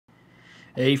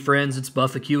Hey friends, it's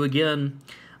Buffaque again.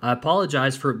 I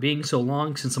apologize for it being so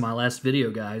long since my last video,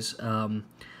 guys.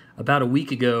 About a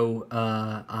week ago,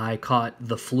 I caught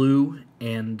the flu,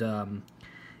 and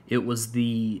it was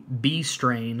the B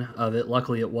strain of it.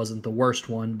 Luckily, it wasn't the worst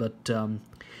one, but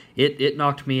it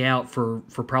knocked me out for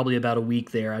probably about a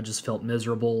week there. I just felt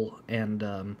miserable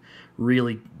and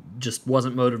really just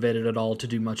wasn't motivated at all to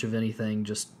do much of anything.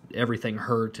 Just everything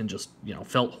hurt and just,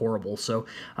 felt horrible. So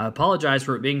I apologize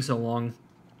for it being so long,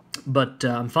 but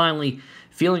I'm finally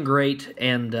feeling great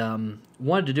and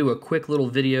wanted to do a quick little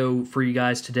video for you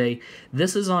guys today.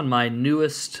 This is on my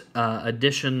newest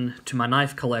addition to my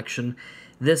knife collection.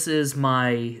 This is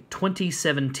my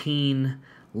 2017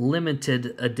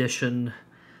 limited edition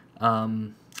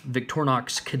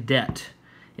Victorinox Cadet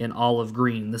in olive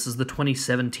green. This is the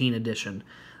 2017 edition.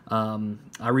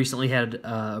 I recently had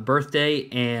a birthday,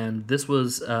 and this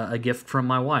was a gift from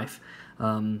my wife.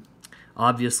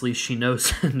 Obviously, she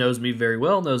knows me very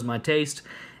well, knows my taste,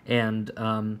 and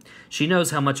she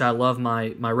knows how much I love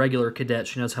my regular Cadet.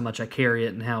 She knows how much I carry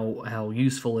it and how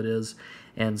useful it is,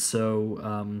 and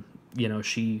so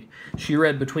she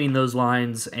read between those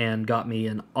lines and got me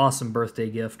an awesome birthday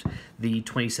gift, the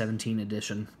 2017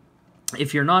 edition.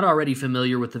 If you're not already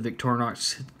familiar with the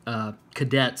Victorinox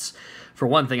Cadets, for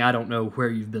one thing, I don't know where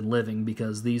you've been living,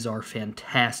 because these are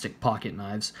fantastic pocket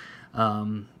knives.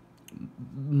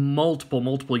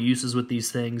 Multiple uses with these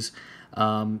things.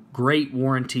 Great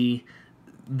warranty.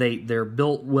 They're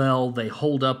built well. They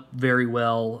hold up very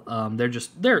well.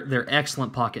 They're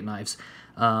excellent pocket knives.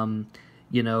 They're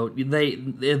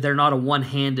not a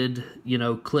one-handed,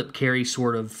 clip carry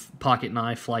sort of pocket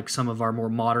knife like some of our more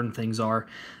modern things are.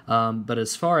 But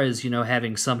as far as,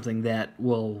 having something that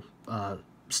will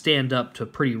stand up to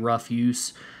pretty rough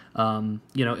use,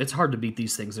 it's hard to beat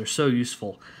these things. They're so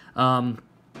useful.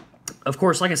 Of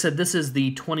course, like I said, this is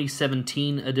the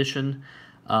 2017 edition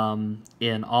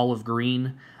in olive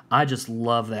green. I just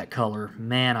love that color.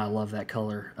 Man, I love that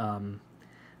color.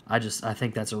 I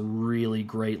think that's a really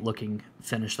great looking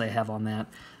finish they have on that.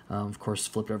 Of course,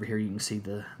 flipped over here, you can see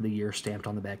the year stamped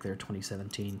on the back there,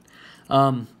 2017.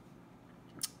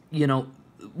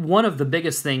 One of the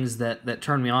biggest things that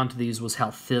turned me on to these was how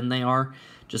thin they are,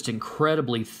 just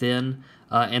incredibly thin.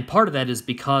 And part of that is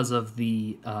because of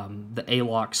the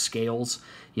A-lock scales.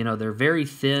 They're very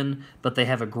thin, but they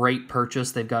have a great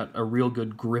purchase. They've got a real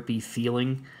good grippy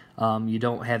feeling. You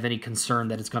don't have any concern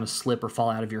that it's going to slip or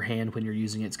fall out of your hand when you're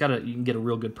using it. You can get a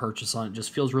real good purchase on it. It just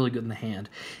feels really good in the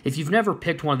hand. If you've never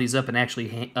picked one of these up and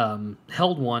actually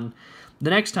held one,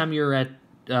 the next time you're at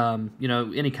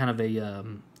any kind of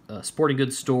a sporting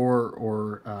goods store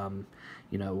or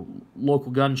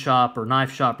local gun shop or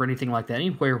knife shop or anything like that,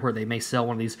 anywhere where they may sell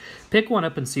one of these, pick one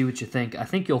up and see what you think. I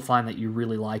think you'll find that you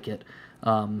really like it.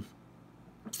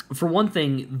 For one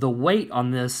thing, the weight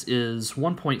on this is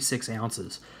 1.6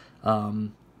 ounces.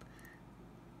 And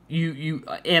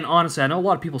honestly, I know a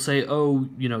lot of people say, oh,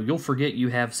 you'll forget you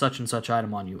have such and such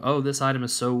item on you. Oh, this item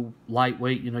is so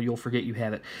lightweight, you'll forget you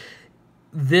have it.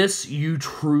 This you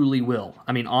truly will.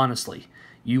 I mean, honestly,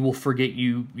 you will forget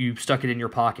you stuck it in your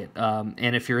pocket.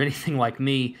 And if you're anything like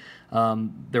me,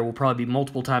 there will probably be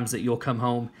multiple times that you'll come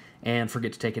home and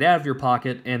forget to take it out of your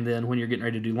pocket, and then when you're getting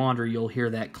ready to do laundry, you'll hear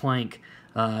that clank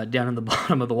down in the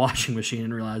bottom of the washing machine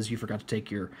and realize you forgot to take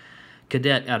your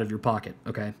Cadet out of your pocket.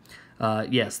 Okay,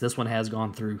 yes, this one has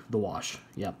gone through the wash.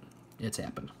 Yep, it's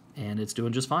happened, and it's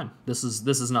doing just fine. This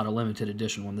is not a limited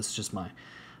edition one. This is just my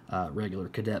regular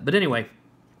Cadet. But anyway,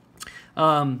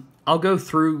 I'll go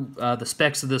through the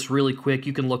specs of this really quick.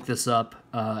 You can look this up,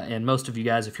 and most of you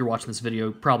guys, if you're watching this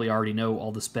video, probably already know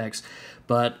all the specs.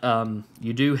 But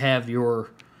you do have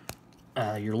your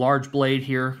large blade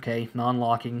here, okay,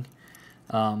 non-locking.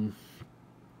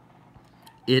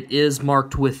 It is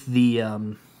marked with the,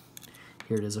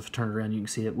 here it is, if I turn it around you can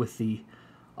see it, with the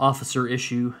officer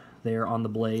issue there on the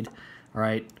blade. All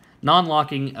right,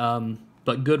 non-locking,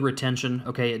 but good retention.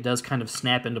 Okay, it does kind of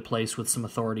snap into place with some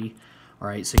authority. All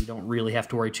right, so you don't really have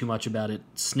to worry too much about it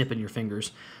snipping your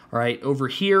fingers. All right, over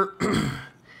here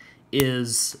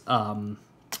is,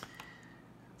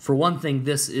 for one thing,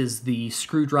 this is the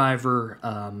screwdriver.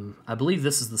 I believe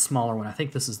this is the smaller one. I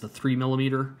think this is the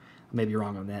 3mm. I may be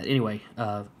wrong on that. Anyway,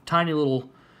 tiny little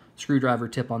screwdriver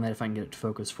tip on that, if I can get it to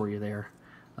focus for you there.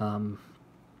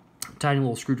 Tiny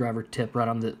little screwdriver tip right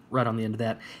on the end of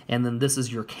that. And then this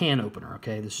is your can opener,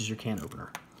 okay? This is your can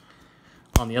opener.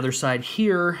 On the other side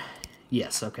here,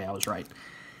 yes, okay, I was right.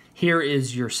 Here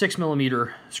is your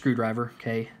 6mm screwdriver,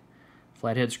 okay?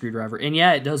 Flathead screwdriver. And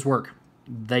yeah, it does work.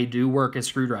 They do work as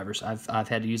screwdrivers. I've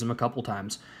had to use them a couple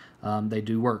times. They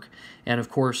do work. And of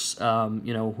course,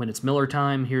 when it's Miller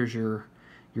time, here's your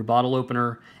your bottle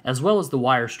opener, as well as the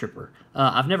wire stripper.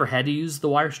 I've never had to use the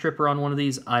wire stripper on one of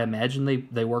these. I imagine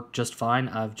they work just fine.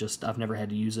 I've never had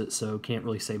to use it, so can't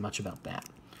really say much about that.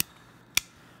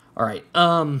 All right.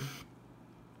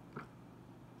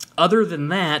 Other than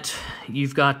that,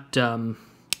 you've got. Let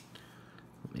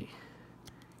me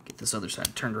get this other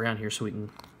side turned around here so we can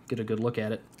get a good look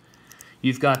at it.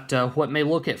 You've got what may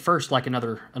look at first like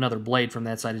another blade from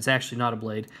that side. It's actually not a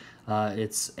blade.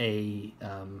 It's a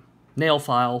nail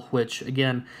file, which,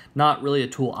 again, not really a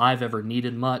tool I've ever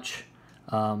needed much.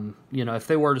 You know, if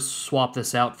they were to swap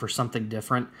this out for something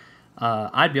different,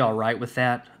 I'd be all right with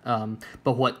that.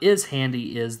 But what is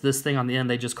handy is this thing on the end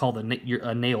they just call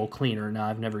a nail cleaner. Now,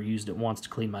 I've never used it once to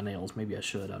clean my nails. Maybe I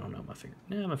should. I don't know. My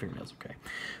fingernails okay.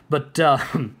 But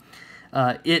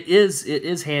it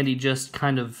is handy just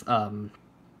kind of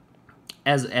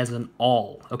as an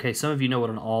awl. Okay, some of you know what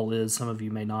an awl is. Some of you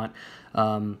may not.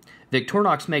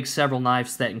 Victorinox makes several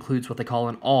knives that includes what they call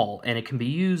an awl, and it can be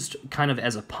used kind of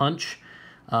as a punch,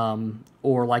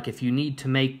 or like if you need to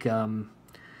make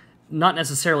not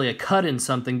necessarily a cut in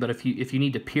something, but if you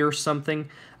need to pierce something.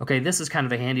 Okay, this is kind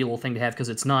of a handy little thing to have because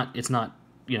it's not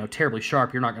you know, terribly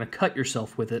sharp. You're not going to cut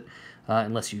yourself with it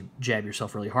unless you jab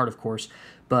yourself really hard, of course.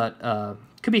 But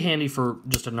could be handy for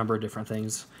just a number of different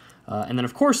things. And then,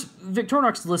 of course,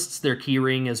 Victorinox lists their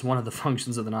keyring as one of the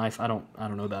functions of the knife. I don't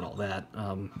know about all that.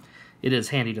 It is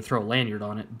handy to throw a lanyard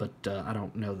on it, but I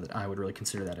don't know that I would really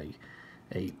consider that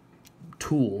a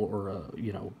tool or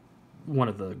you know, one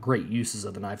of the great uses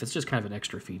of the knife. It's just kind of an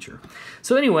extra feature.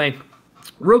 So anyway,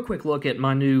 real quick look at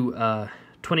my new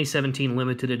 2017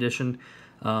 limited edition.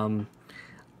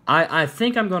 I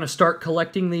think I'm going to start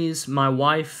collecting these. My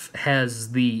wife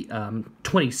has the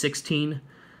 2016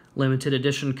 limited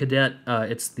edition Cadet.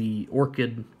 It's the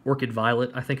Orchid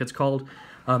Violet, I think it's called.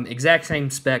 Exact same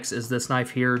specs as this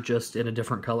knife here, just in a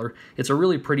different color. It's a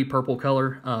really pretty purple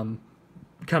color,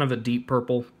 kind of a deep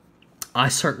purple. I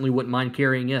certainly wouldn't mind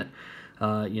carrying it.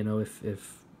 You know,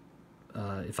 if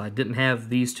I didn't have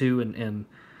these two and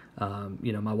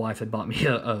you know, my wife had bought me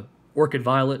a Orchid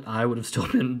Violet, I would have still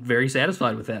been very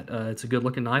satisfied with that. It's a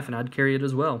good-looking knife, and I'd carry it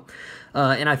as well.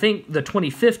 And I think the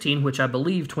 2015, which I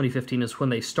believe 2015 is when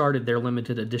they started their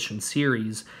limited edition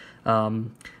series,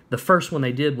 the first one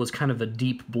they did was kind of a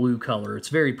deep blue color. It's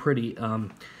very pretty.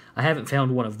 I haven't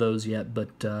found one of those yet,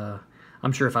 but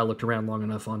I'm sure if I looked around long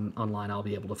enough online, I'll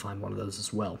be able to find one of those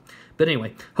as well. But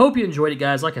anyway, hope you enjoyed it,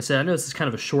 guys. Like I said, I know this is kind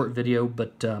of a short video,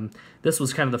 but this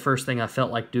was kind of the first thing I felt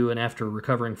like doing after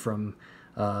recovering from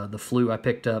the flu I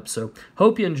picked up. So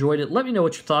hope you enjoyed it. Let me know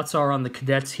what your thoughts are on the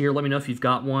Cadets here. Let me know if you've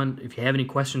got one. If you have any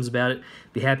questions about it,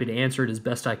 be happy to answer it as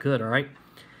best I could, all right?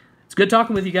 It's good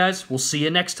talking with you guys. We'll see you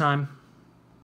next time.